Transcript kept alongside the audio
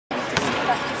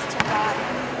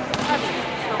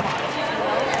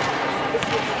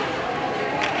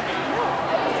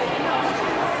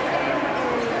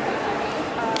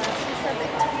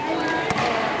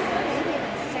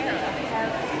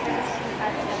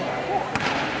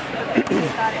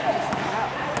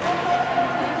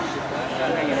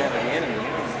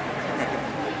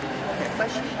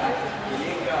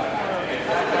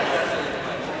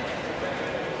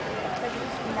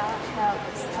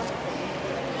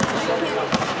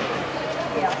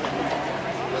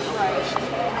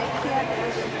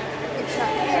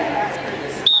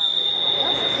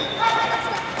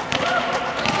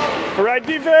All right,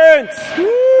 defense.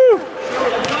 Woo!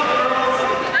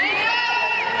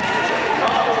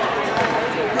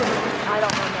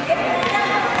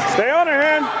 Stay on her,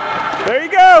 hand. There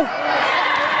you go.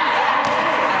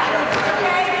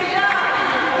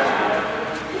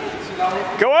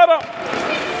 Go at her.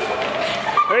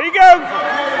 There you go.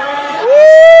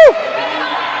 Woo!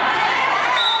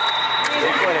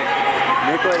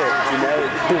 Nick with it. You know.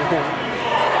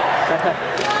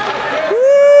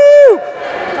 Woo!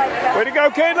 Way to go,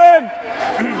 Caitlin.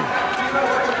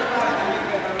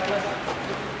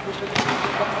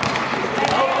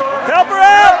 Help her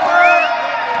out.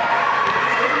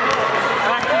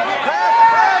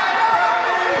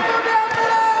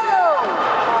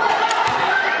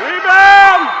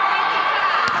 Rebound.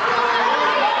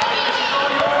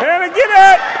 Hannah, get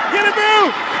it. Get it, Boo.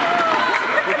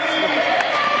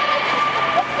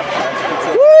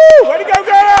 Woo! Way to go,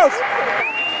 girls.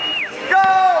 Go.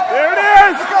 There it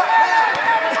is.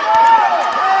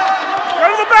 Go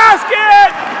to the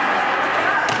basket.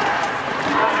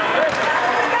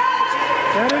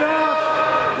 Get it up.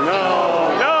 No,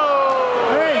 no.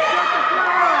 Hey,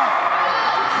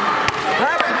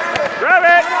 Grab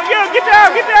it. Go, get down,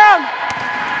 get down.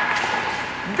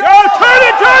 Go, turn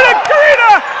it,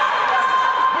 Karina.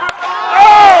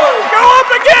 Oh, go up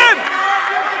again.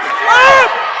 Up.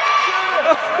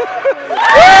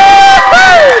 Woo!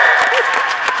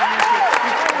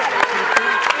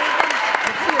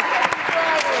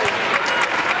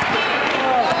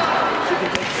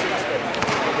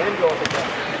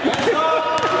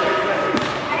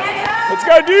 Let's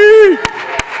go, D!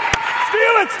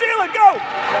 Steal it, go!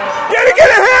 Get it,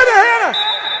 Hannah!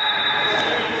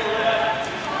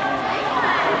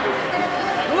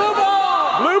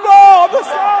 Blue ball on the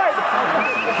side!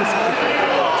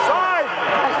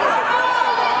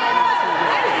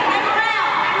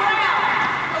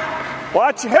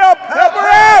 Watch, help her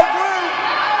out!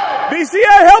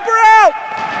 BCA, help her out!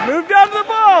 Move down to the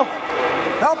ball!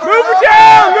 Move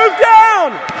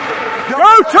down!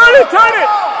 Go, turn it!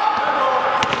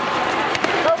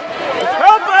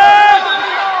 Help it!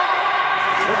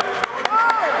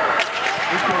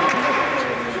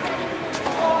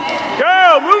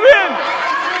 Go, move in!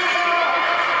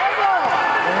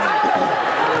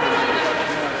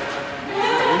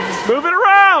 Move it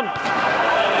around!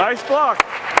 Nice block.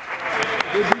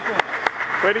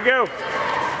 Way to go.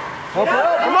 Come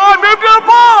on, move to the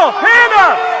ball!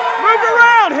 Hannah! Move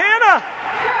around, Hannah!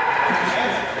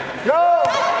 Go.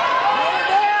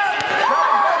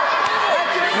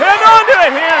 Head onto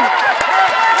it, hand!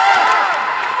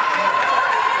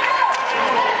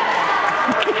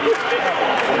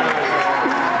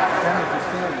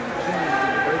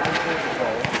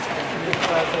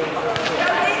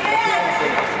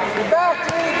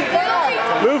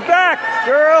 Move back,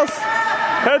 girls!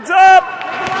 Heads up!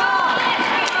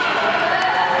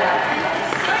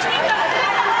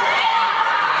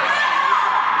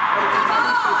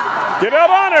 Get out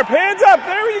on her, hands up!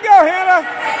 There you go, Hannah!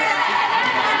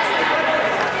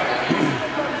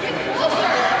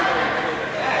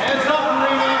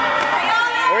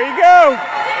 There you go!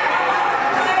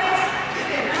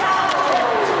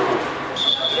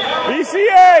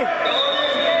 BCA!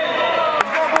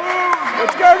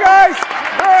 Let's go, guys!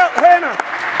 Hannah!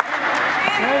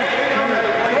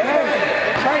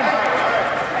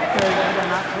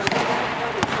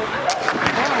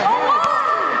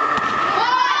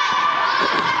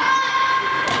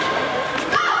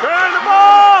 Turn the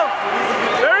ball!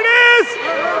 There it is!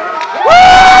 Woo!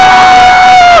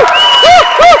 Woo!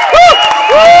 Woo! Woo!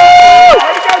 Woo! Way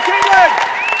to go, Caitlin!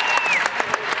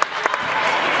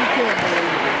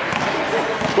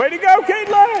 Way to go,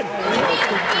 Caitlin!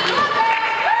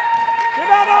 Get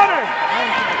out on her!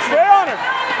 Stay on her!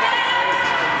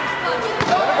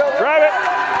 Grab it!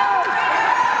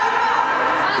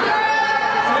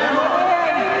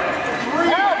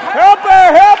 Help her!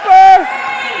 Help her!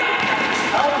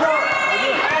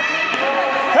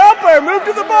 Help her! Move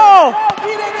to the ball!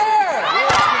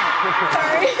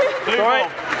 Sorry.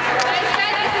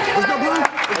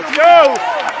 Let's go!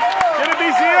 Get a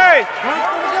BCA!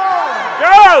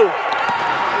 Go!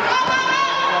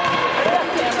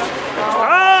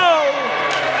 Oh!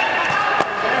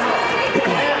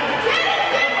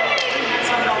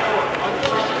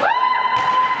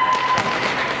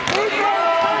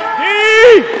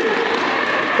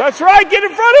 That's right, get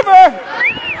in front of her.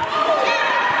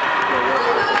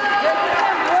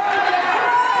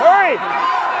 Hurry.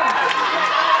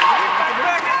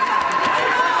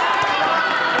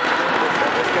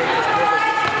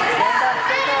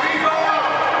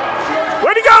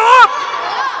 Way to go, up.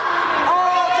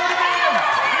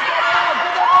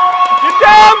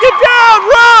 Get down,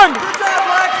 run.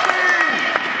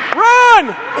 Run.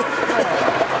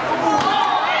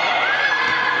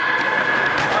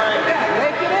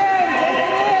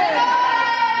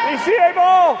 BCA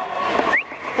ball.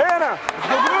 Hannah.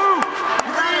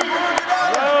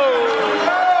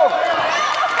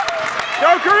 Go,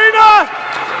 Karina.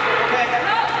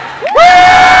 Woo!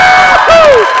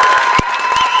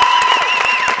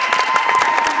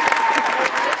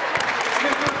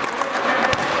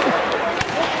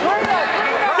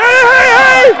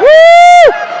 Hey! Woo!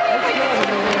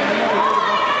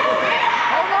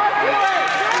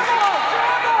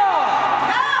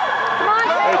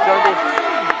 Hey, Toby.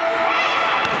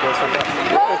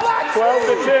 It's 12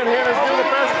 to 10. Hannah's doing the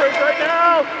fast break right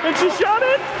now. And she shot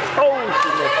it. Oh, she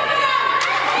missed.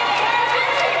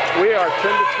 We are 12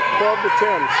 to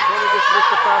 10. Hannah just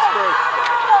missed the fast break.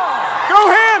 Go,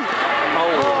 Han!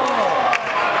 Oh.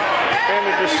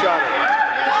 Hannah just shot it.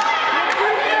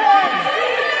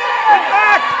 Get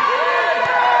back!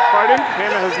 Pardon?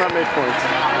 Hannah has not made points.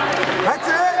 That's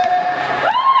it.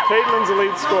 Caitlin's the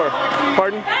lead scorer.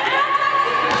 Pardon?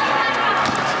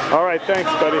 All right, thanks,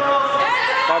 buddy.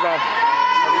 Bye-bye.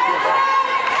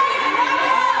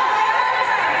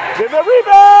 Get the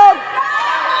rebound!